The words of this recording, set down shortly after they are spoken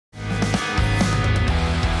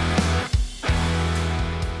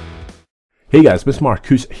Hey guys, Mr.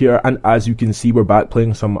 Marcus here, and as you can see, we're back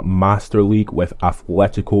playing some Master League with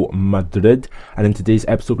Atlético Madrid. And in today's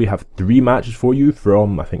episode, we have 3 matches for you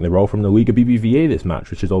from, I think they're all from the Liga BBVA this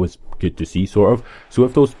match, which is always good to see, sort of. So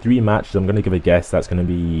with those 3 matches, I'm going to give a guess that's going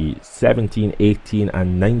to be 17, 18,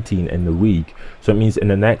 and 19 in the league. So it means in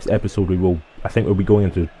the next episode, I think we'll be going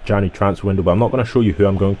into January transfer window, but I'm not going to show you who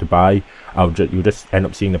I'm going to buy. You'll just end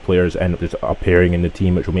up seeing the players end up just appearing in the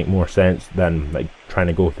team, which will make more sense than like trying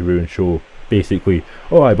to go through and show basically,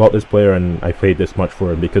 oh, I bought this player and I paid this much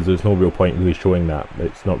for him, because there's no real point really showing that.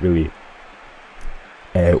 It's not really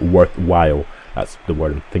worthwhile. That's the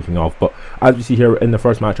word I'm thinking of. But as we see here in the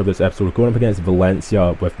first match of this episode, we're going up against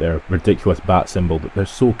Valencia with their ridiculous bat symbol. They're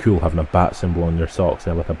so cool having a bat symbol on their socks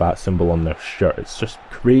and with a bat symbol on their shirt. It's just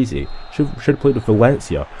crazy. Should have played with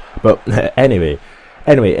Valencia. But anyway,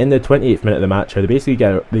 in the 28th minute of the match,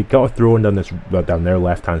 they got a throw in down their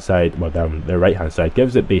left hand side, well, down their right hand side,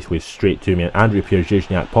 gives it basically straight to me, and Andrei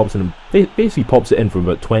Pierre-Zizniak basically pops it in from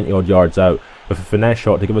about 20 odd yards out with a finesse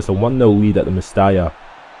shot to give us a 1-0 lead at the Mestalla.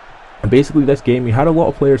 And basically this game, we had a lot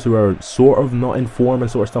of players who are sort of not in form and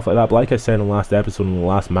sort of stuff like that, but like I said in the last episode, in the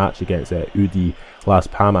last match against UD Las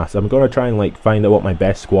Palmas, I'm going to try and like find out what my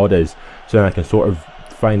best squad is, so then I can sort of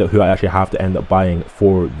find out who I actually have to end up buying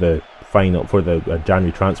for the final, for the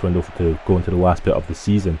January transfer window to go into the last bit of the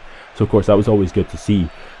season. So of course that was always good to see.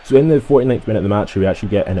 So in the 49th minute of the match, we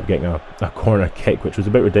actually end up getting a corner kick, which was a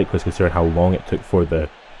bit ridiculous considering how long it took for the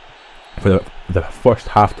first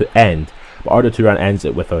half to end. But Arda Turan ends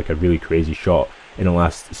it with like a really crazy shot in the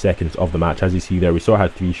last seconds of the match. As you see there, we sort of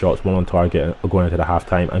had 3 shots, 1 on target going into the half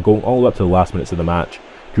time, and going all the way up to the last minutes of the match.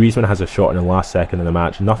 Griezmann has a shot in the last second of the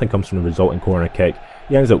match. Nothing comes from the resulting corner kick.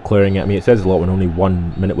 He ends up clearing it. I mean, it says a lot when only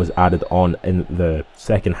 1 minute was added on in the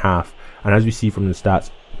second half. And as we see from the stats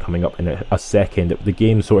coming up in a second, the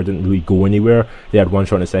game sort of didn't really go anywhere. They had 1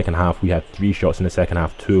 shot in the second half. We had 3 shots in the second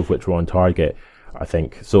half, 2 of which were on target, I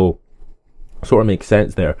think. So sort of makes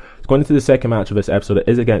sense there. So going into the second match of this episode, it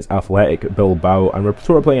is against Athletic Bilbao, and we're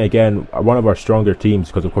sort of playing again one of our stronger teams,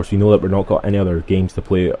 because of course we know that we're not got any other games to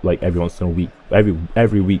play like every once in a week.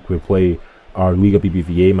 Every week we play our Liga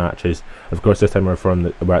BBVA matches. Of course this time we're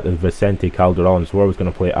at the Vicente Calderon, so we're always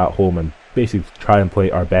going to play at home and basically try and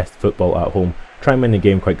play our best football at home. Try and win the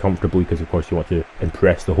game quite comfortably, because of course you want to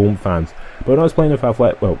impress the home fans. But when I was playing with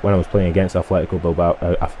when I was playing against Athletic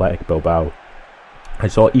Bilbao, I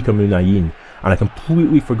saw Ika Munayin, and I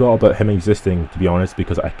completely forgot about him existing, to be honest,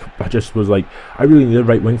 because I just was like, I really need a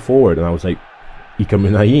right wing forward, and I was like, Ika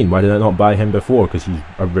Munayin, why did I not buy him before? Because he's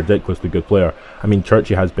a ridiculously good player. I mean,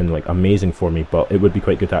 Churchy has been like amazing for me, but it would be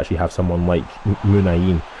quite good to actually have someone like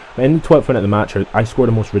Munayin. But in the 12th minute of the match, I scored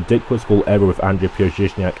the most ridiculous goal ever with Andrei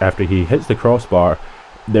Pierre-Zizniak. After he hits the crossbar,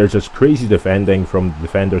 there's just crazy defending from the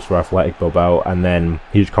defenders for Athletic Bilbao, and then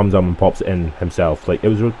he just comes up and pops it in himself. Like, it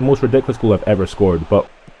was the most ridiculous goal I've ever scored. But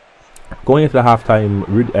going into the half time,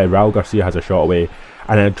 Raul Garcia has a shot away,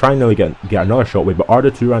 and then trying to get another shot away, but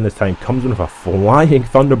Arda Turan this time comes in with a flying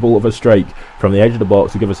thunderbolt of a strike from the edge of the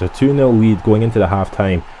box to give us a 2-0 lead going into the half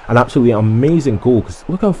time. An absolutely amazing goal, because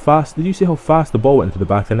look how fast, did you see how fast the ball went into the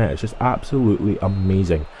back of the net? It's just absolutely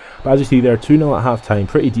amazing. But as you see there, 2-0 at half time,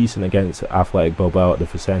 pretty decent against Athletic Bilbao at the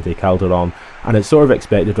Vicente Calderon, and it's sort of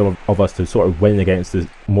expected of us to sort of win against the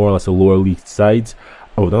more or less a lower league sides.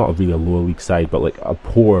 Oh, they're not really a lower league side, but like a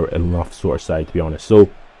poor enough sort of side, to be honest. So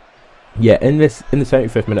yeah, in the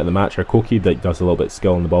 75th minute of the match, our Koki does a little bit of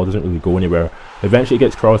skill, and the ball doesn't really go anywhere. Eventually it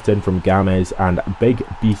gets crossed in from Gamez, and a big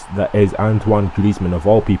beast that is Antoine Griezmann, of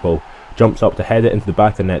all people, jumps up to head it into the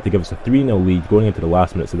back of the net to give us a 3-0 lead going into the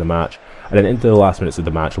last minutes of the match. And then into the last minutes of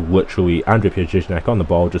the match, literally Andrei Pierre-Zizniak on the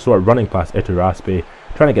ball, just sort of running past Iturraspe,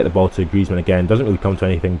 trying to get the ball to Griezmann again, doesn't really come to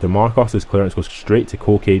anything. DeMarcos' clearance goes straight to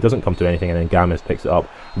Koke, doesn't come to anything, and then Gamez picks it up,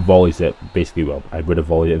 volleys it. Basically, well, I would have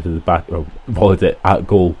volleyed it into the back, or volleyed it at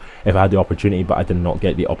goal if I had the opportunity, but I did not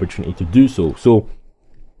get the opportunity to do so. So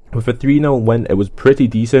with a 3-0 win, it was pretty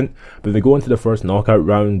decent, but they go into the first knockout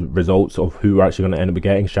round results of who we're actually going to end up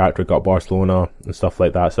getting. Shakhtar got Barcelona and stuff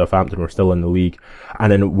like that. Southampton were still in the league,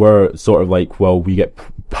 and then we're sort of like, well, we get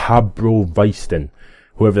Pablo Weisten,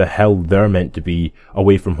 whoever the hell they're meant to be,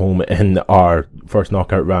 away from home in our first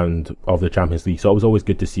knockout round of the Champions League. So it was always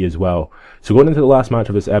good to see as well. So going into the last match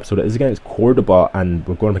of this episode, it is against Cordoba, and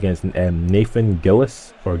we're going up against Nathan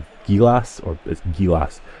Gillas, or Gilas, or it's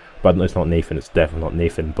Gilas. But it's not Nathan, it's definitely not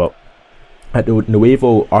Nathan. But at the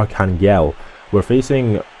Nuevo Arcangel, we're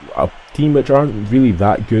facing a team which aren't really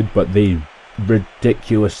that good, but they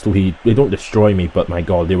don't destroy me, but my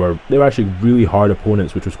god, they were actually really hard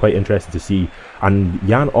opponents, which was quite interesting to see. And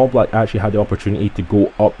Jan Oblak actually had the opportunity to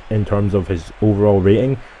go up in terms of his overall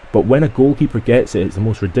rating, But when a goalkeeper gets it, it's the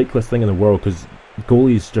most ridiculous thing in the world, because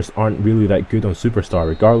goalies just aren't really that good on Superstar.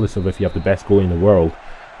 Regardless of if you have the best goalie in the world,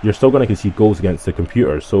 you're still going to concede goals against the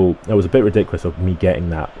computer. So it was a bit ridiculous of me getting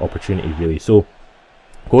that opportunity, really. So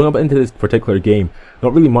going up into this particular game,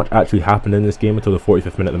 not really much actually happened in this game until the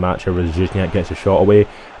 45th minute of the match, where Zizniak gets a shot away,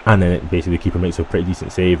 and then basically the keeper makes a pretty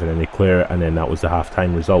decent save, and then they clear, and then that was the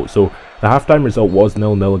half-time result. So the half-time result was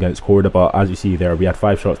 0-0 against Cordoba. As you see there, we had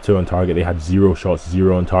 5 shots, 2 on target. They had 0 shots,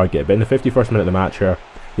 0 on target. But in the 51st minute of the match here,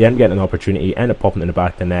 they end up getting an opportunity, end up popping in the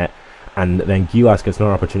back of the net, and then Gilas gets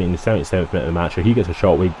another opportunity in the 77th minute of the match where he gets a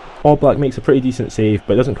shot away. All Black makes a pretty decent save,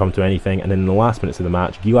 but it doesn't come to anything. And then in the last minutes of the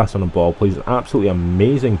match, Gilas on the ball plays an absolutely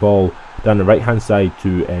amazing ball down the right hand side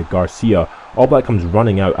to Garcia. All Black comes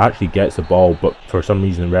running out, actually gets the ball, but for some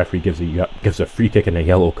reason the referee gives a free kick and a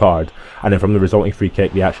yellow card. And then from the resulting free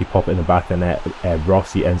kick, they actually pop it in the back of the net.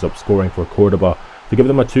 Rossi ends up scoring for Cordoba to give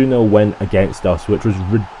them a 2-0 win against us, which was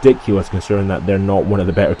ridiculous considering that they're not one of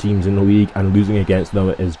the better teams in the league, and losing against them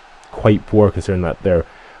is quite poor considering that they're,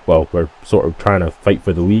 well, we're sort of trying to fight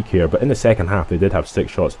for the league here. But in the second half, they did have 6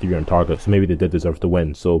 shots, 3 on target, so maybe they did deserve to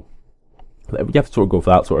win. So you have to sort of go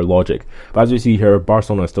for that sort of logic. But as we see here,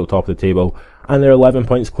 Barcelona is still top of the table, and they're 11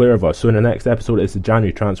 points clear of us. So in the next episode, it's the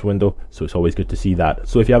January transfer window, so it's always good to see that.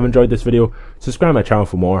 So if you have enjoyed this video, subscribe to my channel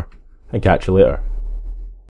for more, and catch you later.